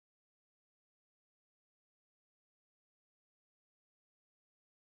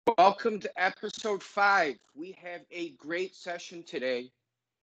Welcome to episode 5. We have a great session today.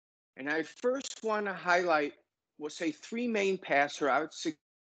 And I first want to highlight, we'll say 3 main paths, or I would suggest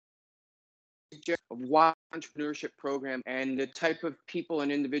of why entrepreneurship program and the type of people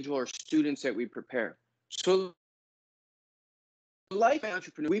and individual or students that we prepare. So like an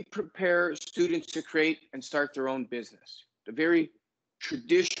entrepreneur, we prepare students to create and start their own business. The very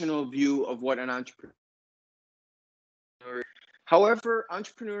traditional view of what an entrepreneur is. However,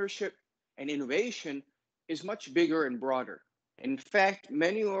 entrepreneurship and innovation is much bigger and broader. In fact,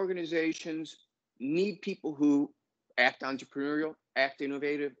 many organizations need people who act entrepreneurial, act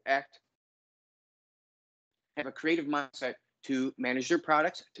innovative, have a creative mindset to manage their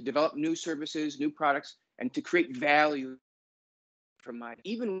products, to develop new services, new products, and to create value from my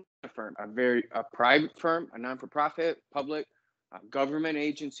even a firm, a private firm, a non-for-profit, public, government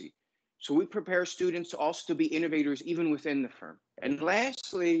agency. So we prepare students also to be innovators even within the firm. And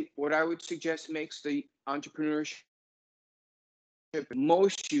lastly, what I would suggest makes the entrepreneurship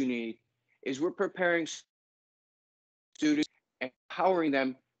most unique is we're preparing students and empowering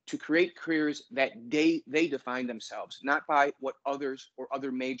them to create careers that they define themselves, not by what others or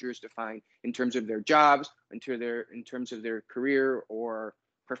other majors define in terms of their jobs, in terms of their career or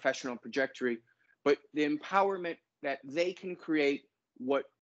professional trajectory, but the empowerment that they can create what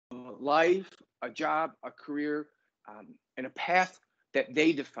life, a job, a career, and a path that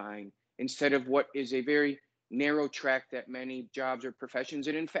they define instead of what is a very narrow track that many jobs or professions,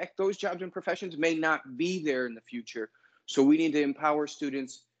 and in fact, those jobs and professions may not be there in the future. So we need to empower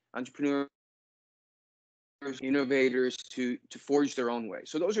students, entrepreneurs, innovators to forge their own way.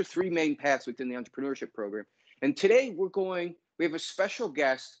 So those are 3 main paths within the entrepreneurship program. And today we have a special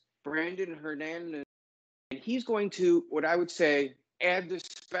guest, Brandon Hernandez, and he's going to, what I would say, add the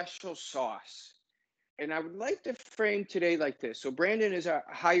special sauce. And I would like to frame today like this. So Brandon is a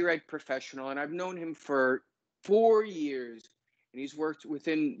higher ed professional, and I've known him for 4 years, and he's worked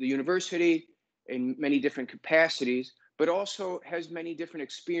within the university in many different capacities, but also has many different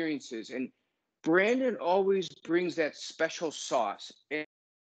experiences. And Brandon always brings that special sauce and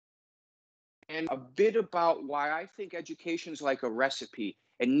a bit about why I think education is like a recipe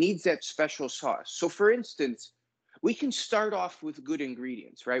and needs that special sauce. So for instance, we can start off with good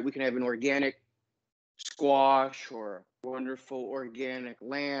ingredients, right? We can have an organic squash or wonderful organic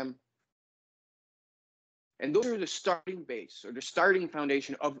lamb. And those are the starting base or the starting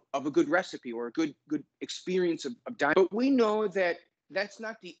foundation of a good recipe or a good experience of dining. But we know that that's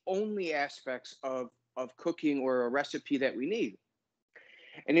not the only aspects of cooking or a recipe that we need.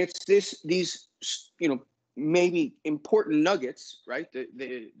 And it's these maybe important nuggets, right?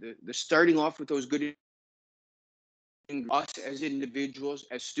 The starting off with those good us as individuals,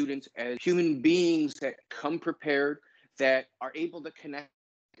 as students, as human beings that come prepared, that are able to connect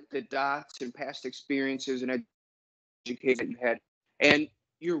the dots and past experiences and education that you had. And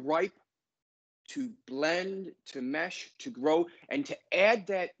you're ripe to blend, to mesh, to grow, and to add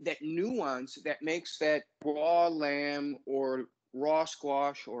that nuance that makes that raw lamb or raw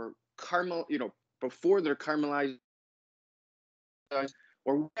squash or caramel, before they're caramelized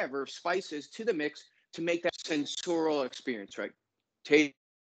or whatever spices to the mix to make that sensorial experience, right? Taste,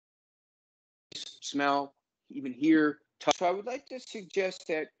 smell, even hear, touch. So I would like to suggest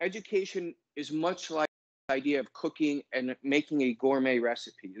that education is much like the idea of cooking and making a gourmet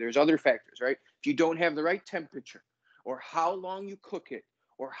recipe. There's other factors, right? If you don't have the right temperature or how long you cook it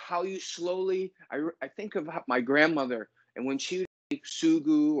or how you slowly, I think of my grandmother, and when she would make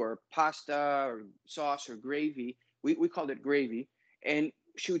sugu or pasta or sauce or gravy, we called it gravy, and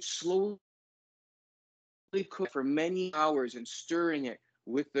she would slowly cook for many hours and stirring it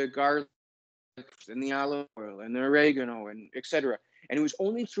with the garlic and the olive oil and the oregano and etc. And it was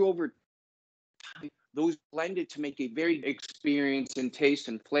only through over time those blended to make a very experience and taste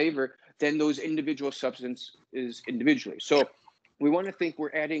and flavor than those individual substances individually. So we want to think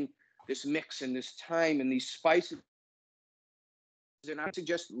we're adding this mix and this time and these spices, and I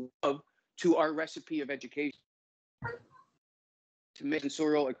suggest love to our recipe of education to make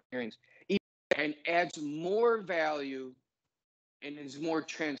sensorial experience and adds more value and is more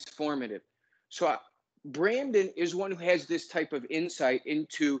transformative. So Brandon is one who has this type of insight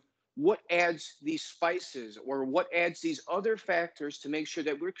into what adds these spices or what adds these other factors to make sure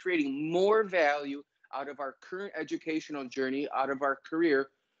that we're creating more value out of our current educational journey, out of our career,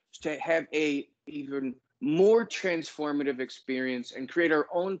 to have a even more transformative experience and create our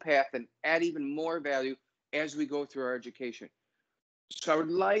own path and add even more value as we go through our education. So I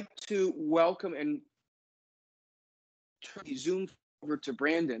would like to welcome and turn the Zoom over to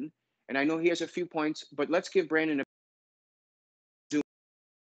Brandon. And I know he has a few points, but let's give Brandon a Zoom.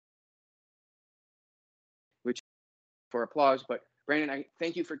 for applause. But Brandon, I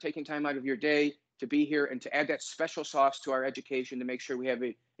thank you for taking time out of your day to be here and to add that special sauce to our education to make sure we have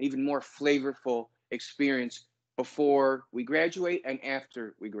an even more flavorful experience before we graduate and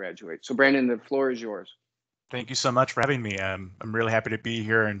after we graduate. So Brandon, the floor is yours. Thank you so much for having me. I'm really happy to be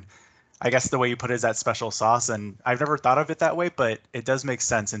here. And I guess the way you put it is that special sauce. And I've never thought of it that way, but it does make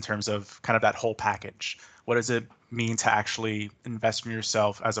sense in terms of kind of that whole package. What does it mean to actually invest in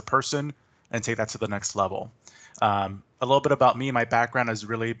yourself as a person and take that to the next level? A little bit about me, my background has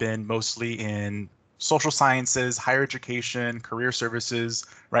really been mostly in social sciences, higher education, career services.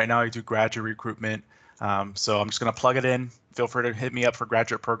 Right now I do graduate recruitment. So I'm just going to plug it in. Feel free to hit me up for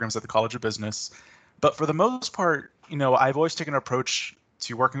graduate programs at the College of Business. But for the most part, I've always taken an approach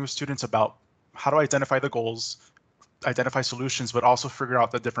to working with students about how to identify the goals, identify solutions, but also figure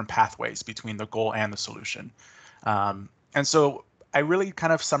out the different pathways between the goal and the solution. And so I really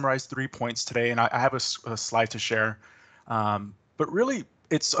kind of summarized 3 points today, and I have a slide to share. But really,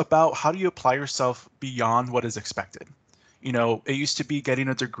 it's about how do you apply yourself beyond what is expected. It used to be getting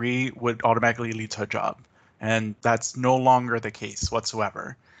a degree would automatically lead to a job, and that's no longer the case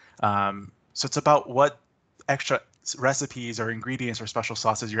whatsoever. So it's about what extra recipes or ingredients or special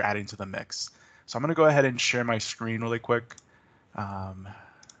sauces you're adding to the mix. So I'm going to go ahead and share my screen really quick. Can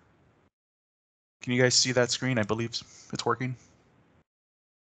you guys see that screen? I believe it's working.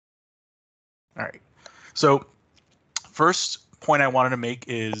 All right. So first point I wanted to make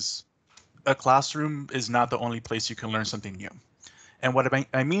is a classroom is not the only place you can learn something new. And what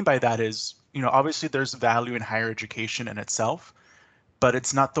I mean by that is, obviously there's value in higher education in itself, but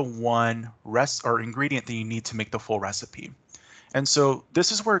it's not the one ingredient that you need to make the full recipe. And so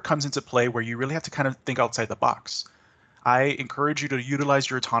this is where it comes into play, where you really have to kind of think outside the box. I encourage you to utilize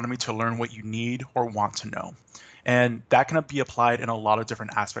your autonomy to learn what you need or want to know. And that can be applied in a lot of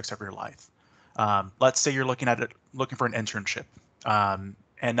different aspects of your life. Let's say you're looking for an internship,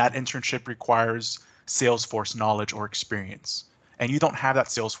 and that internship requires Salesforce knowledge or experience, and you don't have that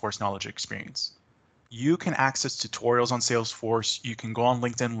Salesforce knowledge or experience. You can access tutorials on Salesforce. You can go on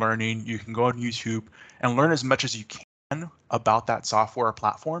LinkedIn Learning. You can go on YouTube and learn as much as you can about that software or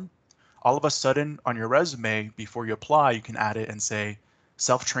platform. All of a sudden on your resume, before you apply, you can add it and say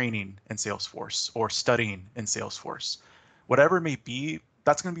self-training in Salesforce or studying in Salesforce. Whatever it may be,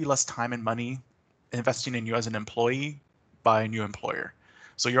 that's going to be less time and money investing in you as an employee by a new employer.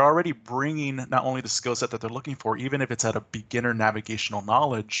 So you're already bringing not only the skill set that they're looking for, even if it's at a beginner navigational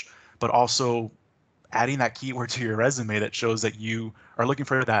knowledge, but also adding that keyword to your resume that shows that you are looking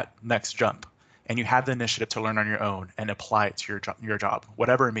for that next jump and you have the initiative to learn on your own and apply it to your job,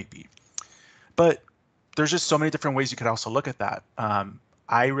 whatever it may be. But there's just so many different ways you could also look at that.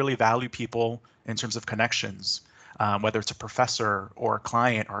 I really value people in terms of connections, whether it's a professor or a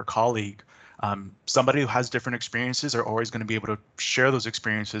client or a colleague. Somebody who has different experiences are always going to be able to share those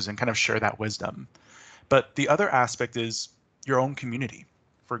experiences and kind of share that wisdom. But the other aspect is your own community.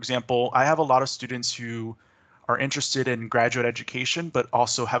 For example, I have a lot of students who are interested in graduate education, but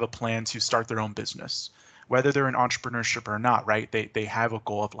also have a plan to start their own business, whether they're in entrepreneurship or not, right? They have a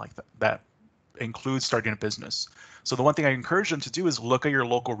goal of like that includes starting a business. So the one thing I encourage them to do is look at your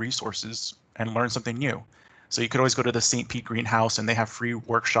local resources and learn something new. So you could always go to the St. Pete Greenhouse, and they have free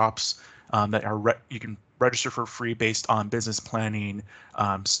workshops that are you can register for free based on business planning,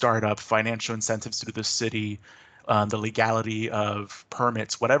 startup, financial incentives to the city, the legality of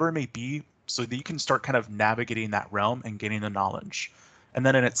permits, whatever it may be, so that you can start kind of navigating that realm and gaining the knowledge. And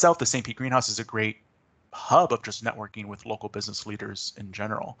then in itself, the St. Pete Greenhouse is a great hub of just networking with local business leaders in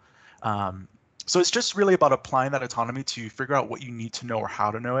general. So it's just really about applying that autonomy to figure out what you need to know or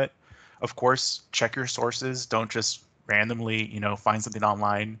how to know it. Of course, check your sources. Don't just randomly, find something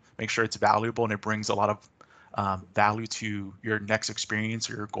online. Make sure it's valuable and it brings a lot of value to your next experience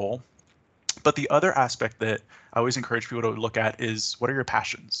or your goal. But the other aspect that I always encourage people to look at is, what are your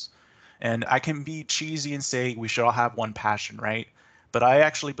passions? And I can be cheesy and say we should all have one passion, right? But I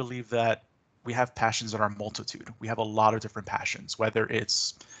actually believe that we have passions in our multitude. We have a lot of different passions, whether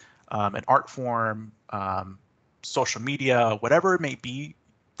it's an art form, social media, whatever it may be.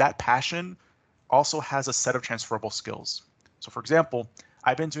 That passion also has a set of transferable skills. So for example,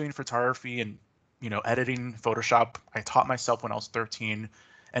 I've been doing photography and editing Photoshop. I taught myself when I was 13.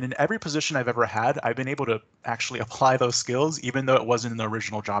 And in every position I've ever had, I've been able to actually apply those skills, even though it wasn't in the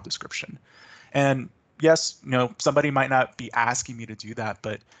original job description. And yes, somebody might not be asking me to do that,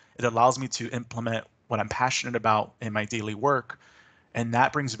 but it allows me to implement what I'm passionate about in my daily work. And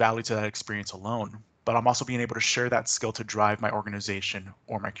that brings value to that experience alone. But I'm also being able to share that skill to drive my organization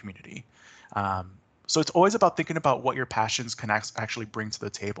or my community. So it's always about thinking about what your passions can actually bring to the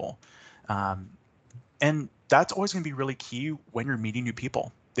table. And that's always going to be really key when you're meeting new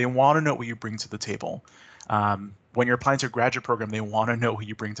people. They want to know what you bring to the table. When you're applying to a graduate program, they want to know what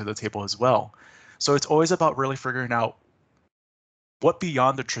you bring to the table as well. So it's always about really figuring out what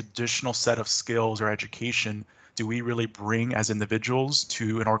beyond the traditional set of skills or education do we really bring as individuals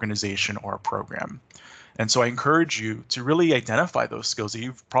to an organization or a program. And so I encourage you to really identify those skills that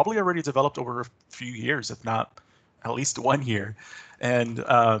you've probably already developed over a few years, if not at least 1 year. And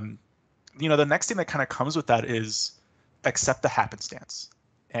the next thing that kind of comes with that is accept the happenstance.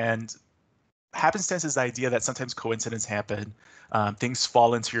 And happenstance is the idea that sometimes coincidences happen, things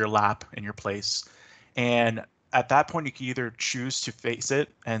fall into your lap in your place. And at that point, you can either choose to face it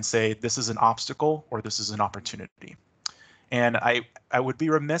and say, this is an obstacle or this is an opportunity. And I would be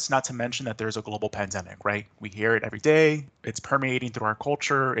remiss not to mention that there's a global pandemic, right? We hear it every day. It's permeating through our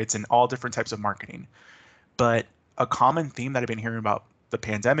culture. It's in all different types of marketing. But a common theme that I've been hearing about the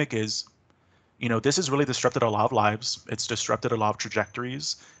pandemic is, this has really disrupted a lot of lives. It's disrupted a lot of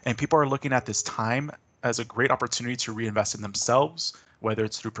trajectories. And people are looking at this time as a great opportunity to reinvest in themselves, whether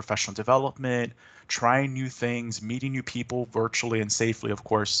it's through professional development, trying new things, meeting new people virtually and safely, of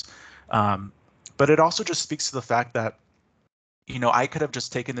course. But it also just speaks to the fact that, I could have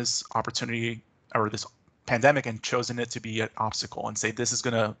just taken this opportunity or this pandemic and chosen it to be an obstacle and say, this is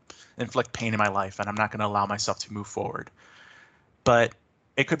going to inflict pain in my life and I'm not going to allow myself to move forward. But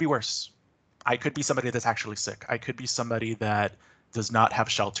it could be worse. I could be somebody that's actually sick. I could be somebody that does not have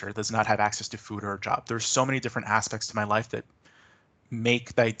shelter, does not have access to food or a job. There's so many different aspects to my life that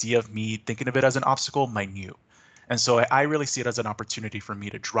make the idea of me thinking of it as an obstacle minute. And so I really see it as an opportunity for me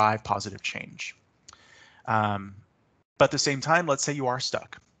to drive positive change. But at the same time, let's say you are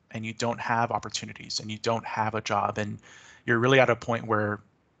stuck and you don't have opportunities and you don't have a job and you're really at a point where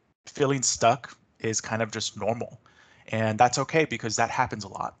feeling stuck is kind of just normal. And that's okay because that happens a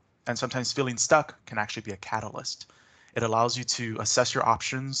lot. And sometimes feeling stuck can actually be a catalyst. It allows you to assess your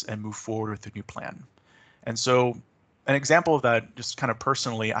options and move forward with a new plan. And so an example of that, just kind of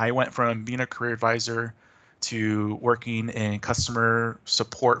personally, I went from being a career advisor to working in customer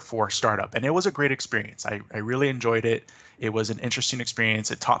support for a startup. And it was a great experience. I really enjoyed it. It was an interesting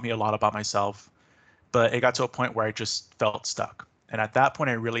experience. It taught me a lot about myself, but it got to a point where I just felt stuck. And at that point,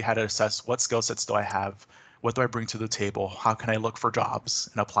 I really had to assess what skill sets do I have? What do I bring to the table? How can I look for jobs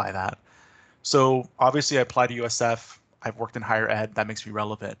and apply that? So obviously I applied to USF. I've worked in higher ed. That makes me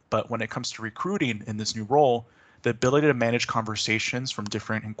relevant. But when it comes to recruiting in this new role, the ability to manage conversations from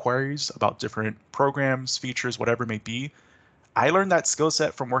different inquiries about different programs, features, whatever it may be, I learned that skill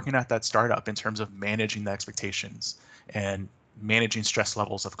set from working at that startup in terms of managing the expectations and managing stress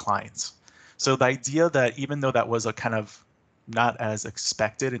levels of clients. So the idea that even though that was a kind of not as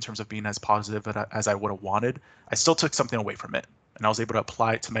expected in terms of being as positive as I would have wanted, I still took something away from it and I was able to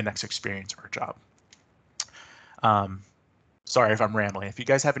apply it to my next experience or job. Sorry if I'm rambling. If you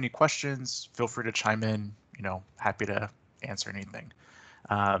guys have any questions, feel free to chime in. Happy to answer anything.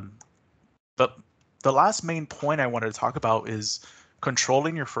 But the last main point I wanted to talk about is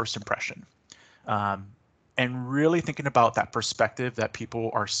controlling your first impression, and really thinking about that perspective that people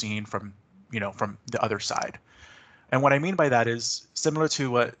are seeing from the other side. And what I mean by that is similar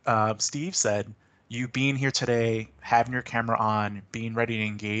to what Steve said. You being here today, having your camera on, being ready to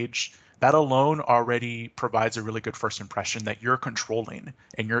engage, that alone already provides a really good first impression that you're controlling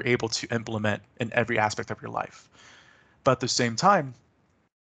and you're able to implement in every aspect of your life. But at the same time,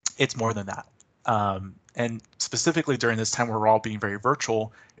 it's more than that. And specifically during this time where we're all being very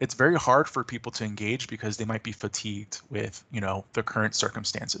virtual, it's very hard for people to engage because they might be fatigued with, the current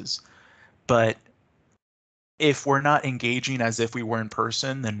circumstances. But if we're not engaging as if we were in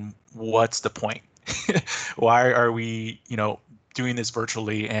person, then what's the point? Why are we, doing this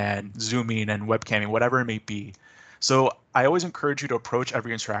virtually and Zooming and webcamming, whatever it may be? So I always encourage you to approach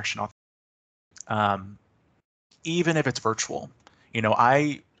every interaction, even if it's virtual.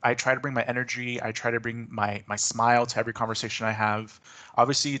 I try to bring my energy. I try to bring my smile to every conversation I have.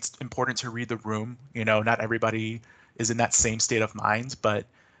 Obviously, it's important to read the room. Not everybody is in that same state of mind, but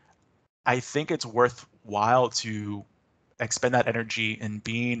I think it's worthwhile to expend that energy in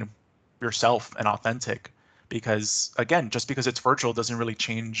being yourself and authentic, because again, just because it's virtual doesn't really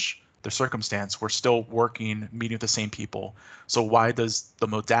change the circumstance. We're still working, meeting with the same people. So why does the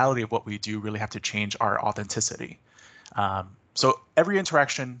modality of what we do really have to change our authenticity? So every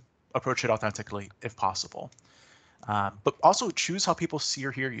interaction, approach it authentically if possible. But also choose how people see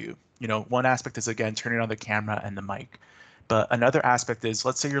or hear you. One aspect is, again, turning on the camera and the mic. But another aspect is,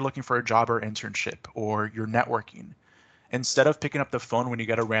 let's say you're looking for a job or internship, or you're networking. Instead of picking up the phone when you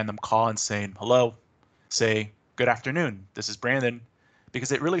get a random call and saying, hello, say, good afternoon, this is Brandon,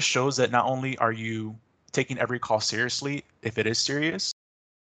 because it really shows that not only are you taking every call seriously if it is serious.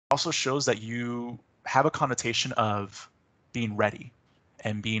 It also shows that you have a connotation of being ready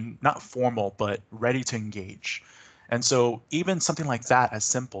and being not formal, but ready to engage. And so even something like that, as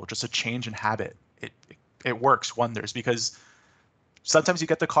simple, just a change in habit, it works wonders, because sometimes you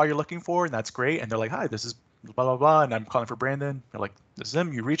get the call you're looking for and that's great. And they're like, hi, this is blah, blah, blah. And I'm calling for Brandon. They're like, this is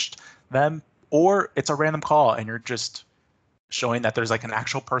him. You reached them. Or it's a random call and you're just showing that there's like an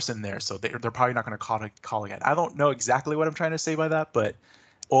actual person there. So they're probably not going to call again. I don't know exactly what I'm trying to say by that, but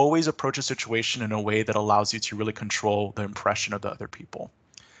always approach a situation in a way that allows you to really control the impression of the other people.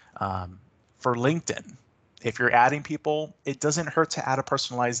 For LinkedIn, if you're adding people, it doesn't hurt to add a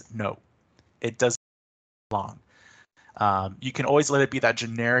personalized note. It doesn't take long. You can always let it be that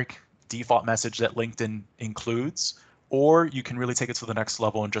generic default message that LinkedIn includes, or you can really take it to the next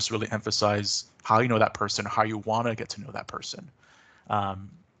level and just really emphasize how you know that person, how you want to get to know that person.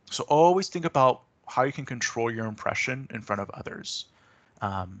 So always think about how you can control your impression in front of others.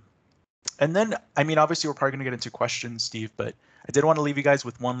 And then, I mean, obviously, we're probably going to get into questions, Steve, but I did want to leave you guys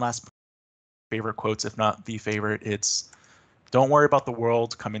with one last favorite quotes, if not the favorite. It's, don't worry about the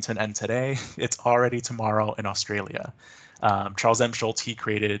world coming to an end today. It's already tomorrow in Australia. Charles M. Schulz, he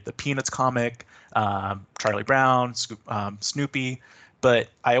created the Peanuts comic, Charlie Brown, Snoopy. But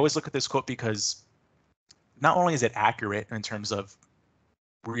I always look at this quote because not only is it accurate in terms of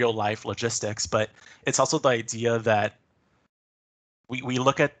real life logistics, but it's also the idea that we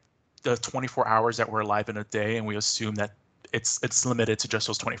look at the 24 hours that we're alive in a day and we assume that it's limited to just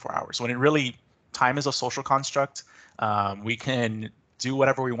those 24 hours, when it really, time is a social construct. We can do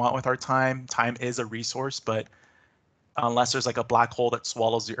whatever we want with our time. Time is a resource, but unless there's like a black hole that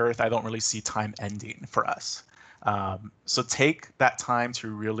swallows the earth, I don't really see time ending for us. So take that time to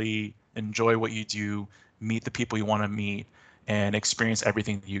really enjoy what you do, meet the people you want to meet, and experience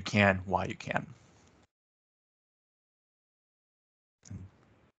everything that you can while you can.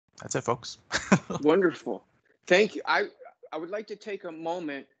 That's it, folks. Wonderful. Thank you. I would like to take a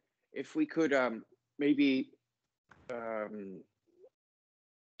moment, if we could maybe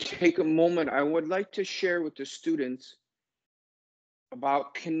take a moment. I would like to share with the students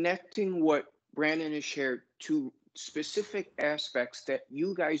about connecting what Brandon has shared to specific aspects that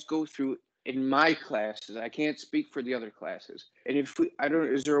you guys go through in my classes. I can't speak for the other classes. And if we, I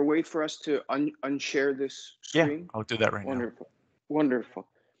don't, is there a way for us to unshare this screen? Yeah, I'll do that right now. Wonderful. Wonderful.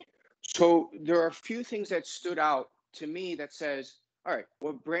 So there are a few things that stood out to me that says, all right,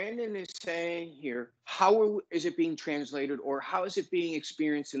 what Brandon is saying here, how is it being translated, or how is it being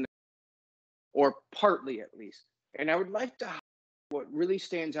experienced in the, or partly at least? And I would like to what really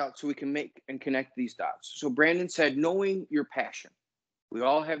stands out so we can make and connect these dots. So Brandon said, knowing your passion. We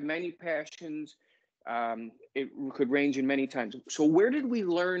all have many passions. It could range in many times. So where did we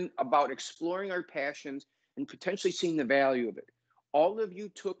learn about exploring our passions and potentially seeing the value of it? All of you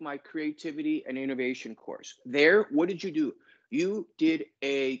took my creativity and innovation course. There, what did you do? You did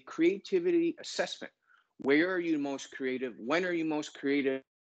a creativity assessment. Where are you most creative? When are you most creative?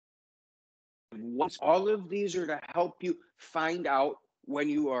 Once all of these are to help you find out when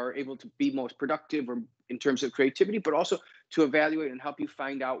you are able to be most productive, or in terms of creativity, but also to evaluate and help you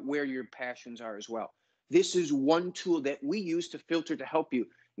find out where your passions are as well. This is one tool that we use to filter to help you.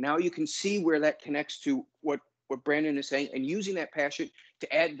 Now you can see where that connects to what Brandon is saying, and using that passion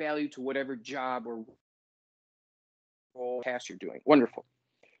to add value to whatever job or role task you're doing. Wonderful.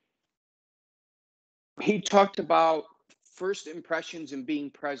 He talked about first impressions and being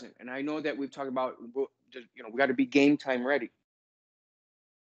present. And I know that we've talked about, we got to be game time ready.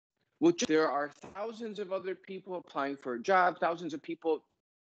 Well, there are thousands of other people applying for a job, thousands of people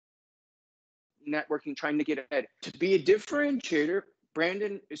networking, trying to get ahead. To be a differentiator,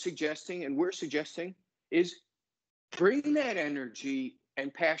 Brandon is suggesting, and we're suggesting, is bring that energy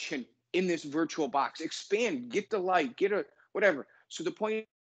and passion in this virtual box. Expand, get the light, get a whatever. So the point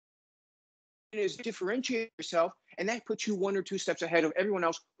is differentiate yourself, and that puts you 1 or 2 steps ahead of everyone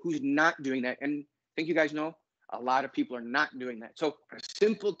else who's not doing that. And I think you guys know a lot of people are not doing that. So a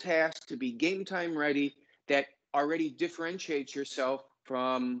simple task to be game time ready that already differentiates yourself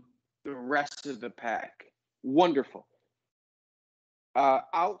from the rest of the pack. Wonderful.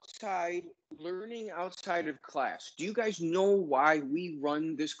 Learning outside of class. Do you guys know why we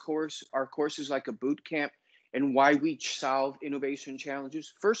run this course? Our course is like a boot camp, and why we solve innovation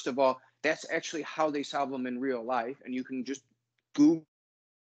challenges. First of all, that's actually how they solve them in real life. And you can just Google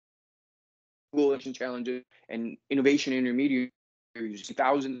innovation challenges and innovation intermediaries.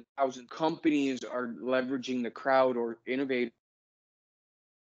 Thousand companies are leveraging the crowd or innovators.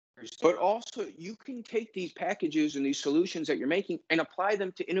 But also, you can take these packages and these solutions that you're making and apply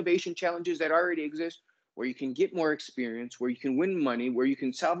them to innovation challenges that already exist where you can get more experience, where you can win money, where you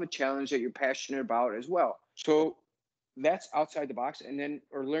can solve a challenge that you're passionate about as well. So that's outside the box, and then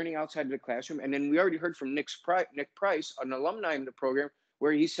or learning outside of the classroom. And then we already heard from Nick Price, an alumni in the program,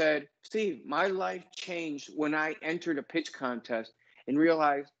 where he said, Steve, my life changed when I entered a pitch contest and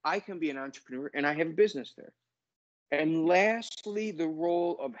realized I can be an entrepreneur and I have a business there. And lastly, the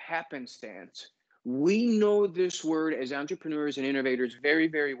role of happenstance. We know this word as entrepreneurs and innovators very,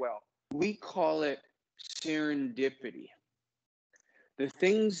 very well. We call it serendipity. The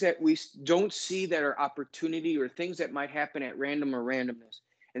things that we don't see that are opportunity, or things that might happen at random or randomness.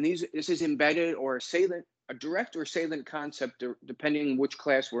 And this is embedded or a direct or salient concept, depending on which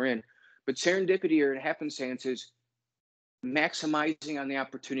class we're in. But serendipity or happenstance is maximizing on the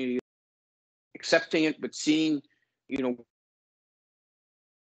opportunity, accepting it, but seeing,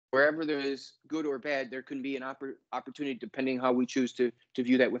 wherever there is good or bad, there can be an opportunity depending how we choose to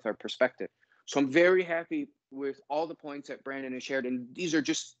view that with our perspective. So I'm very happy with all the points that Brandon has shared. And these are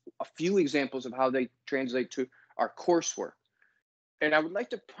just a few examples of how they translate to our coursework. And I would like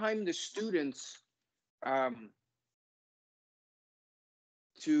to prime the students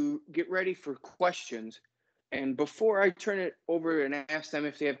to get ready for questions. And before I turn it over and ask them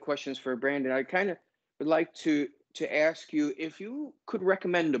if they have questions for Brandon, I kind of would like to ask you if you could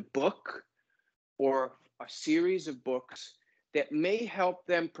recommend a book or a series of books that may help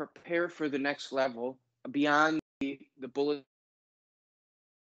them prepare for the next level beyond the bullets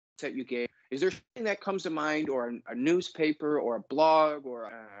that you gave. Is there something that comes to mind, or a newspaper or a blog or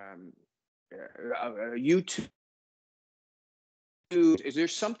a YouTube? Is there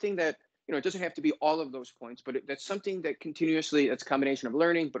something that, it doesn't have to be all of those points, but that's something that continuously, that's a combination of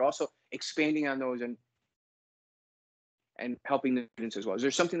learning, but also expanding on those and helping the students as well? Is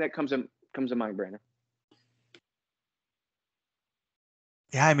there something that comes to mind, Brandon?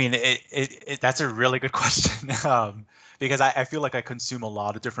 Yeah, I mean, that's a really good question, because I feel like I consume a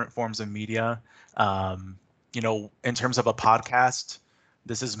lot of different forms of media. In terms of a podcast,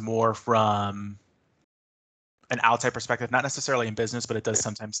 this is more from an outside perspective, not necessarily in business, but it does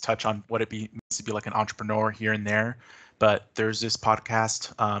sometimes touch on what it means to be like an entrepreneur here and there. But there's this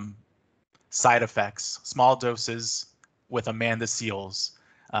podcast, Side Effects, Small Doses, with Amanda Seales.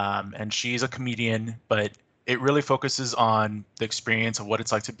 And she's a comedian, but it really focuses on the experience of what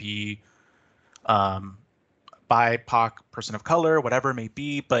it's like to be BIPOC, person of color, whatever it may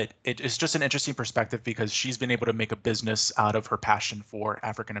be. But it's just an interesting perspective because she's been able to make a business out of her passion for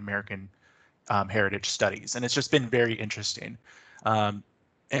African American heritage studies, and it's just been very interesting.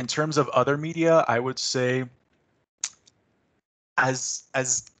 In terms of other media, I would say, as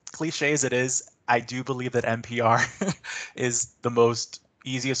cliche as it is, I do believe that NPR is the most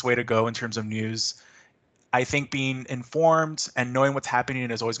easiest way to go in terms of news. I think being informed and knowing what's happening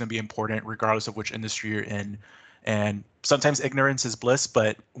is always going to be important, regardless of which industry you're in. And sometimes ignorance is bliss,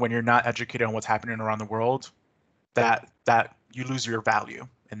 but when you're not educated on what's happening around the world, that you lose your value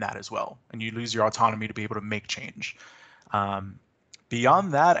in that as well, and you lose your autonomy to be able to make change.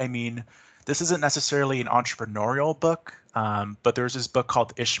 Beyond that, I mean, this isn't necessarily an entrepreneurial book, but there's this book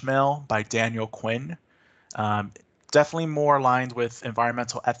called Ishmael by Daniel Quinn. Definitely more aligned with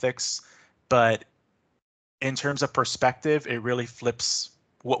environmental ethics, but in terms of perspective, it really flips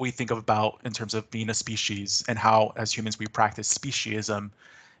what we think about in terms of being a species, and how as humans we practice speciesism.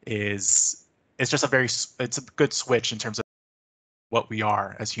 It's just it's a good switch in terms of what we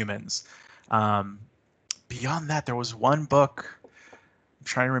are as humans. Beyond that, there was one book I'm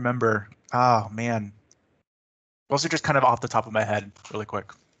trying to remember. Oh man, those are just kind of off the top of my head, really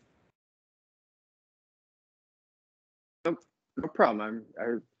quick. No problem.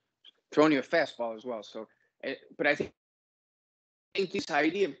 I'm throwing you a fastball as well. So, but I think this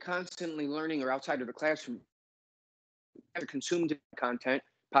idea of constantly learning or outside of the classroom, consumed content,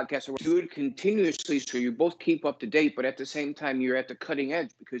 podcasts, or do it continuously so you both keep up to date, but at the same time you're at the cutting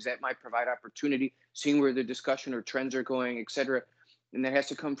edge, because that might provide opportunity, seeing where the discussion or trends are going, etc. And that has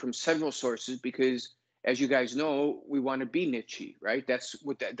to come from several sources, because as you guys know, we want to be niche-y, right? That's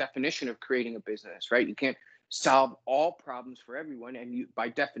what the definition of creating a business, right? You can't solve all problems for everyone, and you, by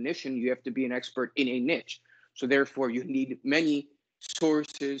definition, you have to be an expert in a niche. So therefore, you need many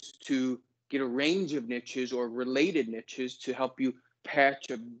sources to get a range of niches or related niches to help you patch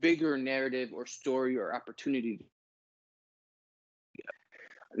a bigger narrative or story or opportunity.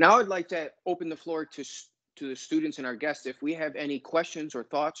 Now I'd like to open the floor to the students and our guests if we have any questions or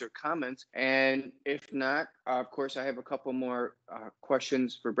thoughts or comments. And if not, of course, I have a couple more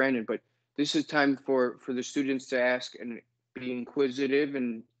questions for Brandon, but this is time for the students to ask and be inquisitive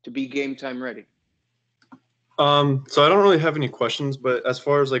and to be game time ready. So I don't really have any questions, but as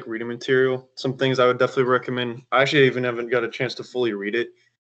far as like reading material, some things I would definitely recommend. I actually even haven't got a chance to fully read it,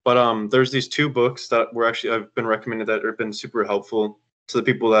 but there's these two books that were actually I've been recommended that have been super helpful to the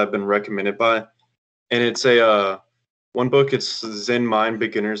people that have been recommended by, and it's a one book. It's Zen Mind,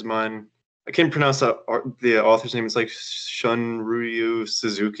 Beginner's Mind. I can't pronounce the author's name. It's like Shunryu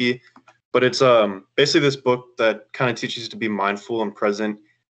Suzuki, but it's basically this book that kind of teaches you to be mindful and present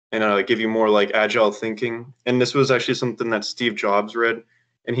and give you more like agile thinking. And this was actually something that Steve Jobs read,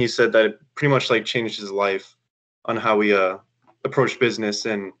 and he said that it pretty much like changed his life on how we approach business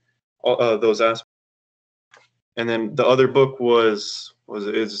and all those aspects. And then the other book is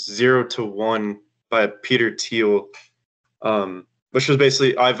 0 to 1 by Peter Thiel, which was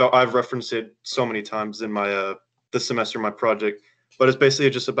basically I've referenced it so many times in my this semester my project, but it's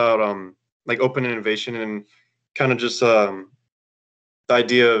basically just about like open innovation and kind of just the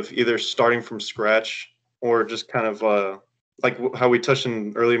idea of either starting from scratch or just kind of like how we touched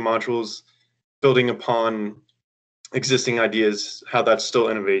in early modules, building upon existing ideas, how that's still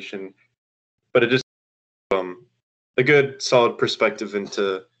innovation, but it just a good solid perspective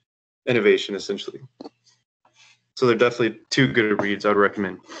into innovation essentially. So they're definitely two good reads I would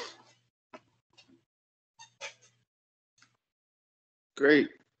recommend. Great.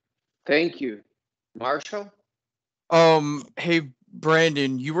 Thank you. Marshall? Hey,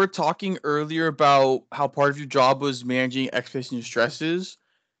 Brandon, you were talking earlier about how part of your job was managing expectations and stresses.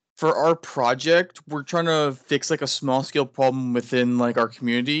 For our project, we're trying to fix like a small scale problem within like our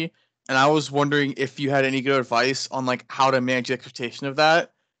community. And I was wondering if you had any good advice on like how to manage the expectation of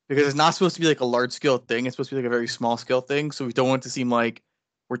that. Because it's not supposed to be like a large scale thing. It's supposed to be like a very small scale thing. So we don't want it to seem like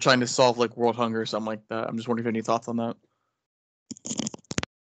we're trying to solve like world hunger or something like that. I'm just wondering if you have any thoughts on that.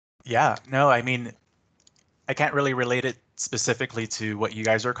 Yeah, no, I mean, I can't really relate it specifically to what you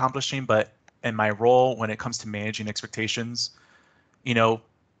guys are accomplishing, but in my role when it comes to managing expectations, you know,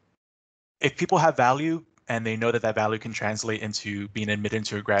 if people have value and they know that that value can translate into being admitted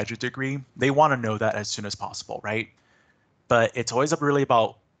to a graduate degree, they want to know that as soon as possible, right? But it's always really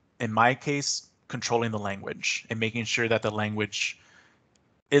about, in my case, controlling the language and making sure that the language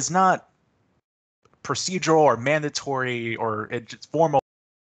is not procedural or mandatory or it's formal,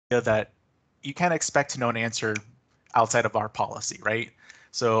 that you can't expect to know an answer outside of our policy, right?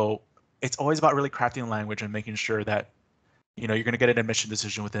 So it's always about really crafting the language and making sure that you're going to get an admission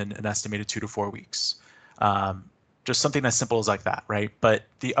decision within an estimated 2 to 4 weeks. Just something as simple as like that, right? But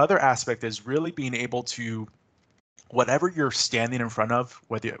the other aspect is really being able to, whatever you're standing in front of,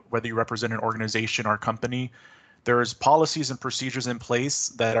 whether you represent an organization or a company, there's policies and procedures in place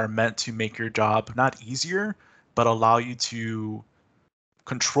that are meant to make your job not easier, but allow you to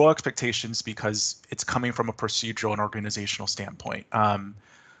control expectations because it's coming from a procedural and organizational standpoint.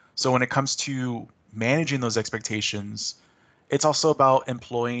 So when it comes to managing those expectations, it's also about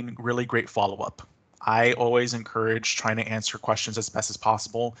employing really great follow-up. I always encourage trying to answer questions as best as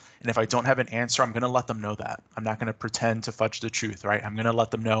possible. And if I don't have an answer, I'm going to let them know that. I'm not going to pretend to fudge the truth, right? I'm going to let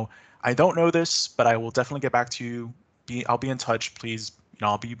them know, I don't know this, but I will definitely get back to you. I'll be in touch, please.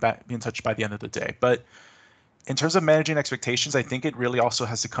 I'll be in touch by the end of the day. But in terms of managing expectations, I think it really also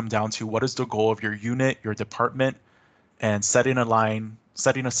has to come down to what is the goal of your unit, your department, and setting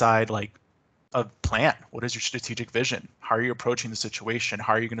aside like a plan. What is your strategic vision? How are you approaching the situation?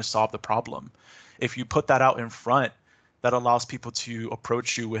 How are you going to solve the problem? If you put that out in front, that allows people to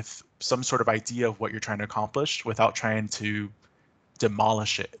approach you with some sort of idea of what you're trying to accomplish without trying to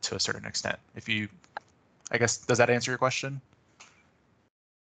demolish it to a certain extent. I guess, does that answer your question?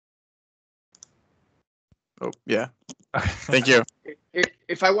 Oh, yeah. Thank you.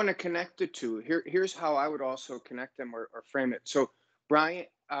 If I want to connect the two, here's how I would also connect them or frame it. So Brandon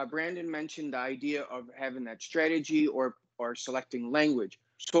mentioned the idea of having that strategy or selecting language.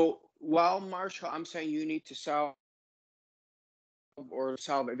 So while Marshall, I'm saying you need to solve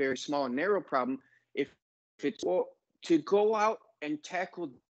a very small and narrow problem, if it's to go out and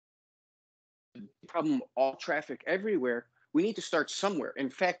tackle the problem, all traffic everywhere, we need to start somewhere.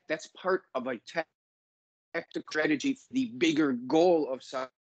 In fact, that's part of a tactical strategy for the bigger goal of solving.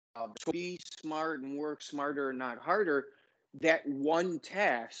 So be smart and work smarter, not harder. That one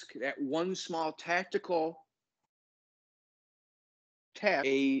task, that one small tactical task,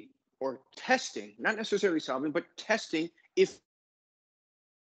 or testing, not necessarily solving, but testing if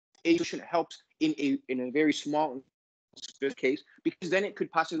a solution helps in a very small case, because then it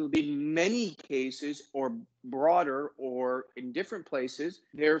could possibly be many cases or broader or in different places,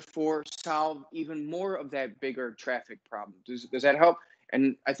 therefore solve even more of that bigger traffic problem. Does that help?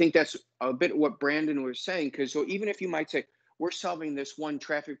 And I think that's a bit what Brandon was saying, because so even if you might say, we're solving this one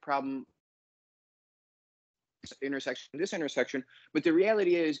traffic problem this intersection. But the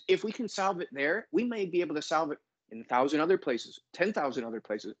reality is, if we can solve it there, we may be able to solve it in 1,000 other places, 10,000 other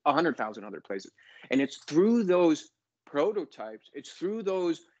places, 100,000 other places. And it's through those prototypes, it's through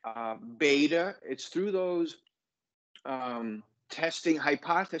those beta, it's through those testing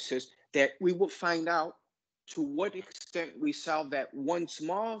hypothesis that we will find out to what extent we solve that one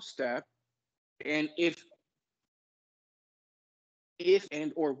small step, and if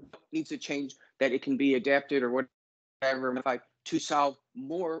and or what needs to change, that it can be adapted or whatever to solve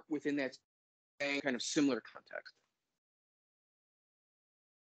more within that same kind of similar context.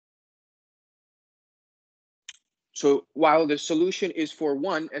 So while the solution is for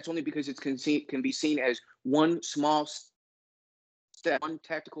one, that's only because it can be seen as one small step, one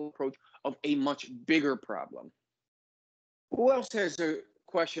tactical approach of a much bigger problem. Who else has a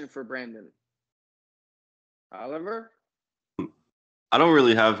question for Brandon? Oliver? I don't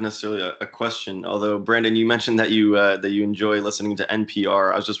really have necessarily a question, although Brandon, you mentioned that you enjoy listening to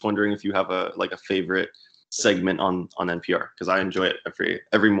NPR. I was just wondering if you have a favorite segment on NPR, because I enjoy it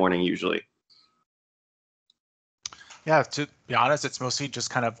every morning usually. Yeah, to be honest, it's mostly just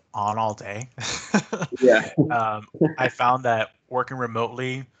kind of on all day. Yeah. I found that working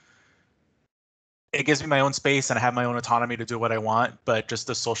remotely, it gives me my own space and I have my own autonomy to do what I want, but just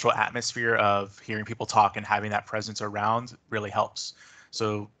the social atmosphere of hearing people talk and having that presence around really helps.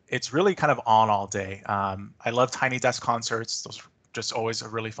 So it's really kind of on all day. I love Tiny Desk concerts. Those are just always a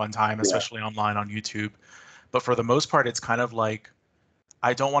really fun time, especially online on YouTube. But for the most part, it's kind of like,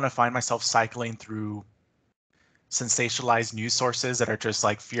 I don't want to find myself cycling through sensationalized news sources that are just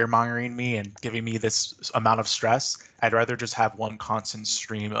like fear mongering me and giving me this amount of stress. I'd rather just have one constant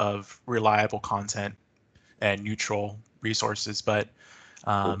stream of reliable content and neutral resources. But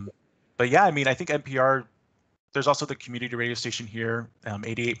yeah, I mean, I think NPR, there's also the community radio station here,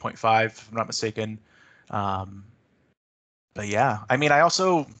 88.5, if I'm not mistaken. But yeah, I mean, I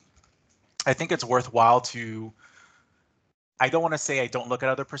think it's worthwhile to, I don't want to say I don't look at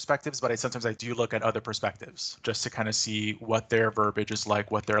other perspectives, but sometimes I do look at other perspectives just to kind of see what their verbiage is like,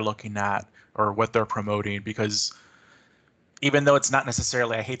 what they're looking at, or what they're promoting. Because even though it's not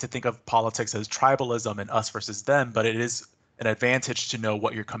necessarily, I hate to think of politics as tribalism and us versus them, but it is an advantage to know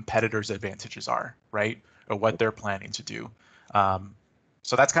what your competitors' advantages are, right? Or what they're planning to do.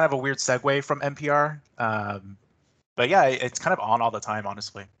 So that's kind of a weird segue from NPR. But yeah, it's kind of on all the time,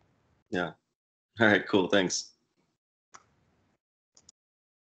 honestly. Yeah. All right, cool. Thanks.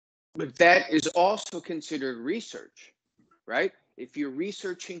 But that is also considered research, right? If you're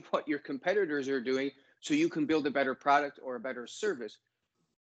researching what your competitors are doing so you can build a better product or a better service,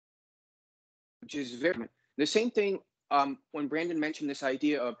 which is the same thing when Brandon mentioned this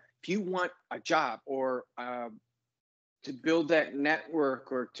idea of, if you want a job or to build that network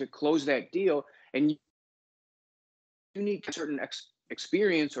or to close that deal, and you need a certain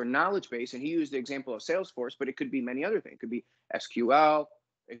experience or knowledge base, and he used the example of Salesforce, but it could be many other things. It could be SQL,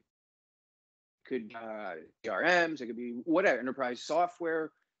 it could be CRMs, it could be whatever, enterprise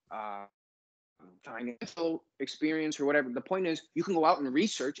software, financial experience or whatever. The point is, you can go out and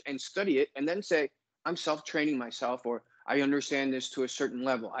research and study it and then say, I'm self-training myself, or I understand this to a certain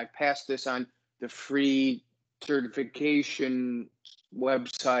level. I've passed this on the free certification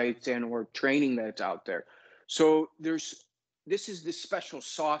websites and or training that's out there. So this is the special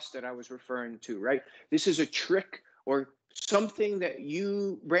sauce that I was referring to, right? This is a trick or something that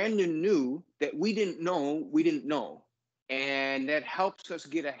Brandon, knew that we didn't know. And that helps us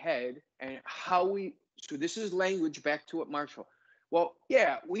get ahead. And so this is language back to what Marshall. Well,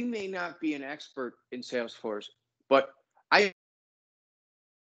 yeah, we may not be an expert in Salesforce, but I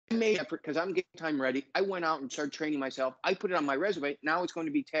made effort because I'm getting time ready. I went out and started training myself. I put it on my resume. Now it's going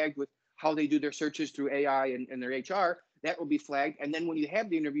to be tagged with how they do their searches through AI and their HR. That will be flagged. And then when you have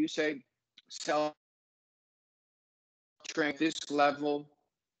the interview, say, self-train this level.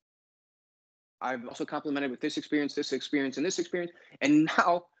 I've also complemented with this experience, and this experience. And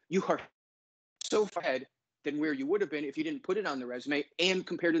now you are so far ahead than where you would have been if you didn't put it on the resume, and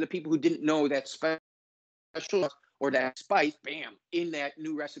compared to the people who didn't know that special or that spice, bam, in that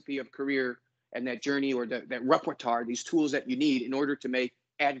new recipe of career and that journey or that repertoire, these tools that you need in order to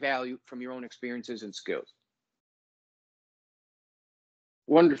add value from your own experiences and skills.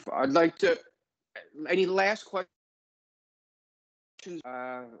 Wonderful. I'd like to, any last questions?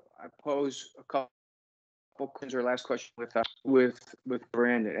 I pose a couple questions or last question with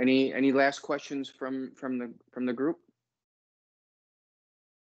Brandon. Any last questions from the group?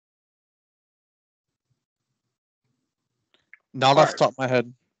 Not off the top of my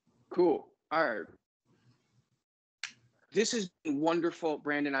head. Cool. All right. This has been wonderful,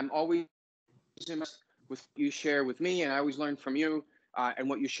 Brandon. I'm always with you share with me, and I always learn from you, and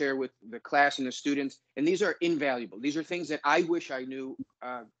what you share with the class and the students. And these are invaluable. These are things that I wish I knew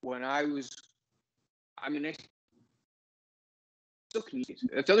when I was. I mean, I still can use.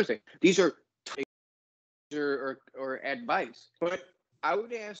 That's the other thing. These are or advice, but I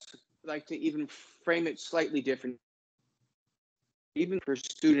would like to even frame it slightly different, even for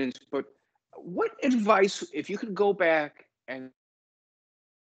students. But what advice, if you could go back and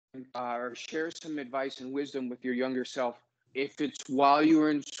or share some advice and wisdom with your younger self, if it's while you were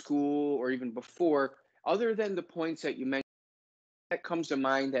in school or even before, other than the points that you mentioned, that comes to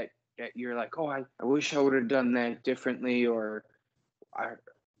mind that you're like, oh, I wish I would have done that differently, or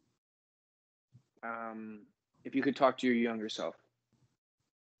if you could talk to your younger self.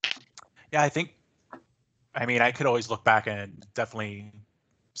 Yeah, I mean, I could always look back and definitely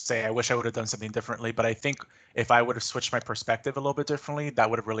say I wish I would have done something differently, but I think if I would have switched my perspective a little bit differently, that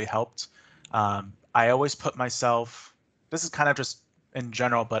would have really helped. I always put myself, this is kind of just in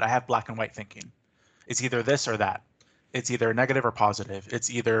general, but I have black and white thinking. It's either this or that. It's either negative or positive. It's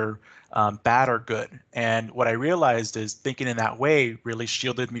either bad or good. And what I realized is thinking in that way really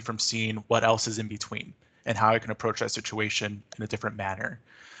shielded me from seeing what else is in between and how I can approach that situation in a different manner.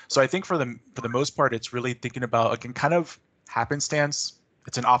 So I think for the most part, it's really thinking about, again, kind of happenstance.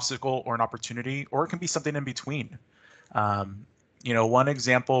 It's an obstacle or an opportunity, or it can be something in between. One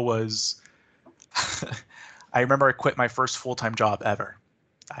example was I remember I quit my first full-time job ever.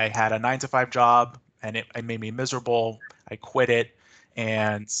 I had a 9-to-5 job and it made me miserable. I quit it,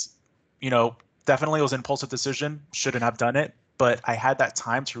 and definitely it was an impulsive decision. Shouldn't have done it, but I had that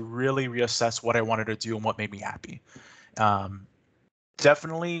time to really reassess what I wanted to do and what made me happy.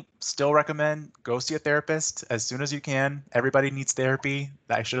 Definitely still recommend go see a therapist as soon as you can. Everybody needs therapy.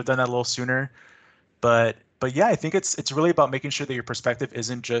 I should have done that a little sooner. But yeah, I think it's really about making sure that your perspective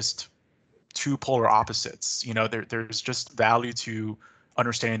isn't just two polar opposites. There's just value to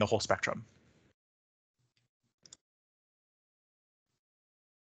understanding the whole spectrum.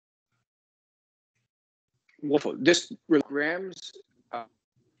 Wonderful. This Graham's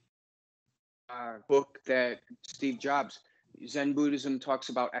book that Steve Jobs, Zen Buddhism, talks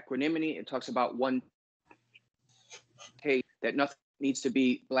about equanimity. It talks about one take, that nothing needs to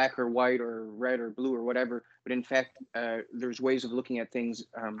be black or white or red or blue or whatever, but in fact, there's ways of looking at things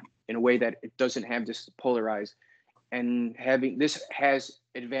in a way that it doesn't have this polarized. And having this has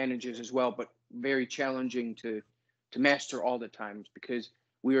advantages as well, but very challenging to master all the times, because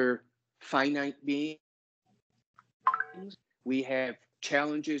we're finite beings. We have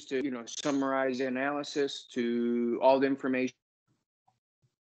challenges to summarize analysis to all the information.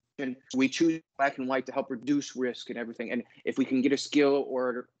 We choose black and white to help reduce risk and everything. And if we can get a skill or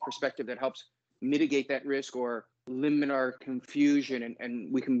a perspective that helps mitigate that risk or limit our confusion,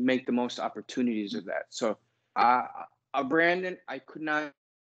 and we can make the most opportunities of that. So Brandon, I could not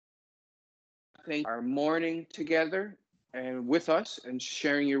thank our morning together and with us and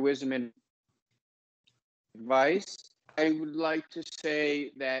sharing your wisdom and advice. I would like to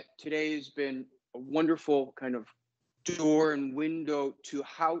say that today has been a wonderful kind of door and window to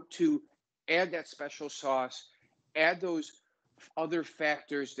how to add that special sauce, add those other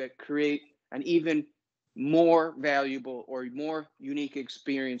factors that create an even more valuable or more unique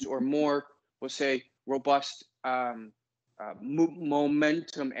experience, or more, we'll say, robust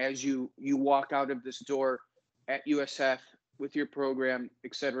momentum as you walk out of this door at USF with your program,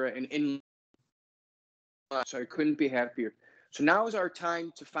 etc. And so I couldn't be happier. So now is our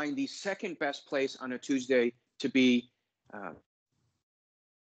time to find the second best place on a Tuesday to be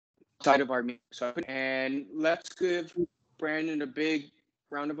side of our meeting. And let's give Brandon a big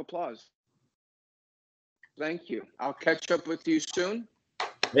round of applause. Thank you. I'll catch up with you soon.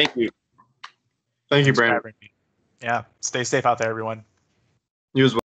 Thank you. Thank you, Thanks for Brandon. having me. Yeah, stay safe out there, everyone. You as well.